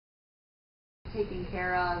taken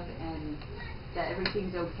care of and that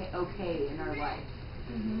everything's okay in our life.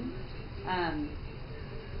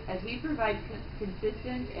 As we provide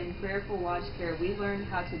consistent and prayerful watch care, we learn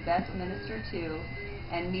how to best minister to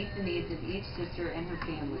and meet the needs of each sister and her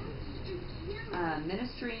family.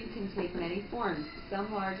 Ministering can take many forms,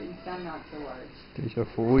 some large and some not so large. 就是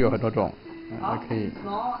服务有很多种，可以。 Often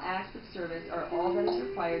small acts of service are all that is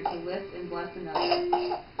required to lift and bless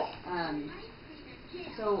another.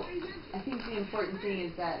 So I think the important thing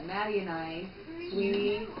is that Maddie and I,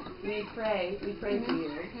 we pray for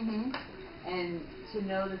you, and to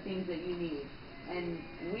know the things that you need. And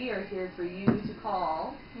we are here for you to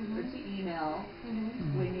call or to email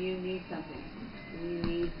when you need something. When you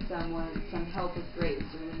need some help with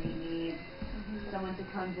grades, or when you need someone to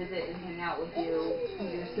come visit and hang out with you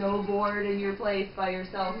because you're so bored in your place by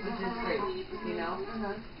yourself, which is great, you know.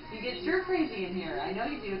 You get stir crazy in here. I know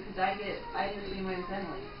you do, because I am the same way with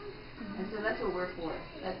Emily. And so that's what we're for.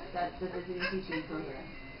 That's the visiting teaching program.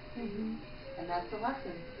 And that's the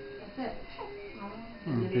lesson. That's it.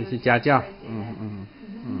 这是家教。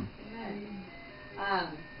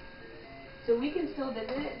So we can still visit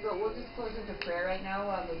it, but we'll just close with a prayer right now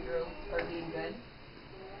while the girls are being good.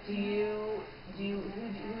 Who would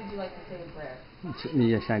you like to say a prayer?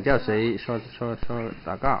 你想叫谁说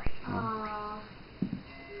祷告？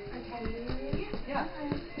 Yeah.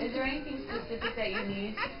 Is there anything specific that you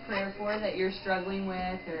need prayer for, that you're struggling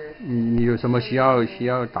with, or? 你有什么需要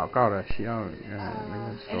祷告的？需要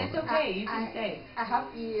And it's okay. You can say. I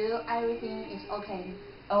hope everything is okay.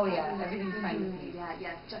 Oh yeah, everything's fine with me.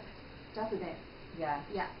 Yeah. Just today. Yeah.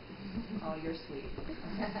 Yeah. Oh, you're sweet.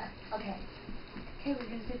 Okay. Okay, we're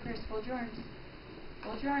gonna say prayers. Fold your arms.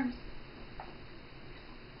 Fold your arms.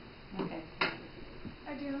 Okay.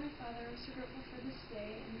 Our dear Heavenly Father, we're so grateful for this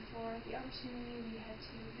day and for the opportunity we had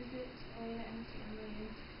to visit Elena and her family.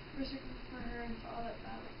 And we're so grateful for her and for all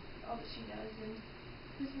that she does. And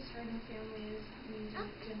Mrs. Her and her family is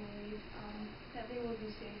amazing generally. That they will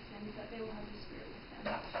be safe and that they will have the Spirit with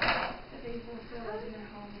them. That they will feel love in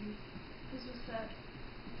their home. And this was that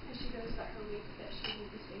as she goes about her week, that she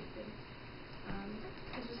will be safe. And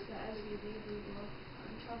it's just that as we leave, we will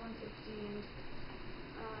travel in safety. And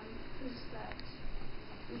it's just that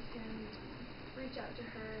we can reach out to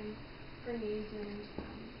her and her needs and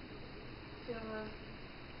feel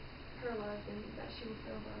her love, and that she will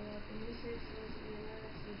feel our love. And we say this in the name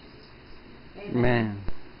of Jesus Christ. Amen.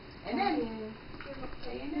 Amen.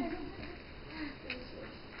 Amen.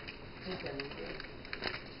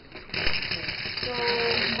 So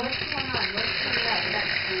what's going on? What's coming up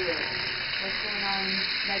next year? What's going on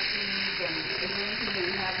next week? And is there anything that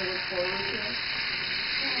we have to look forward to?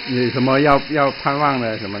 有什么要盼望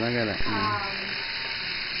的什么那个的？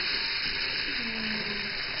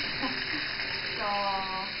 So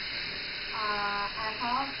I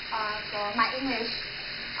hope so my English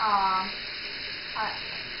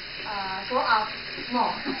go up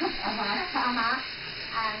more.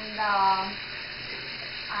 And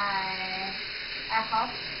I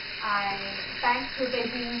hope I back to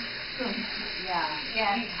Beijing soon. Yeah.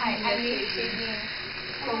 Yes, I miss Beijing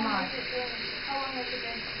so much. How long has it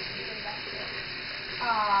been since you've been back there?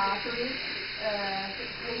 3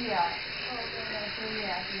 years. Oh, okay. 3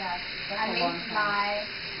 years, yes. That's I a miss long time.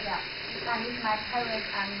 I miss my parents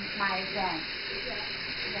and my friends.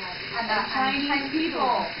 Yes. And Chinese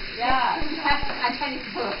people. Yeah. And Chinese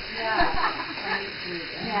food. Yeah. Chinese food.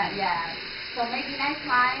 Yeah. So maybe next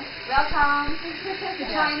time, welcome to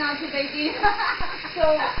China, to Beijing.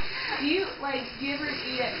 So, do you ever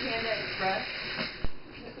eat at Panda Express?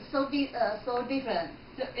 So different.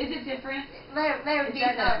 So, is it different? Very Is different.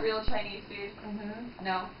 that not real Chinese food?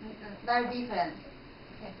 No? Very different.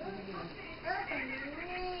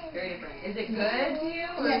 Very different. Is it good to you,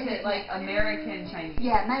 or is it like American Chinese?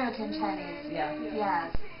 Yeah, American Chinese. Yeah.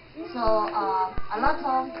 Yes. So a lot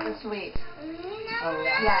of the sweet. Oh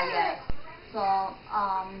yeah. Yeah. So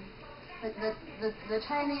the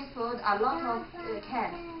Chinese food, a lot of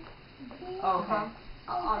can. Oh, okay.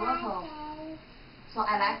 A lot of. So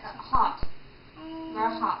I like hot,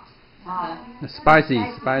 very hot. Spicy.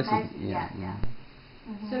 Yeah.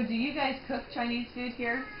 So do you guys cook Chinese food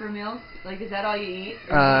here for meals? Like, is that all you eat?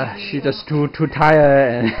 Or do you She eat just too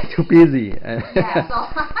tired and too busy. Yeah, so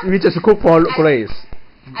We just cook for place.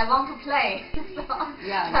 I want to play. So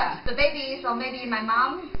Yeah. the baby, so maybe my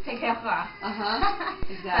mom take care of her.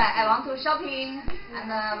 Exactly. But I want to shopping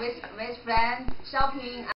and with friends shopping.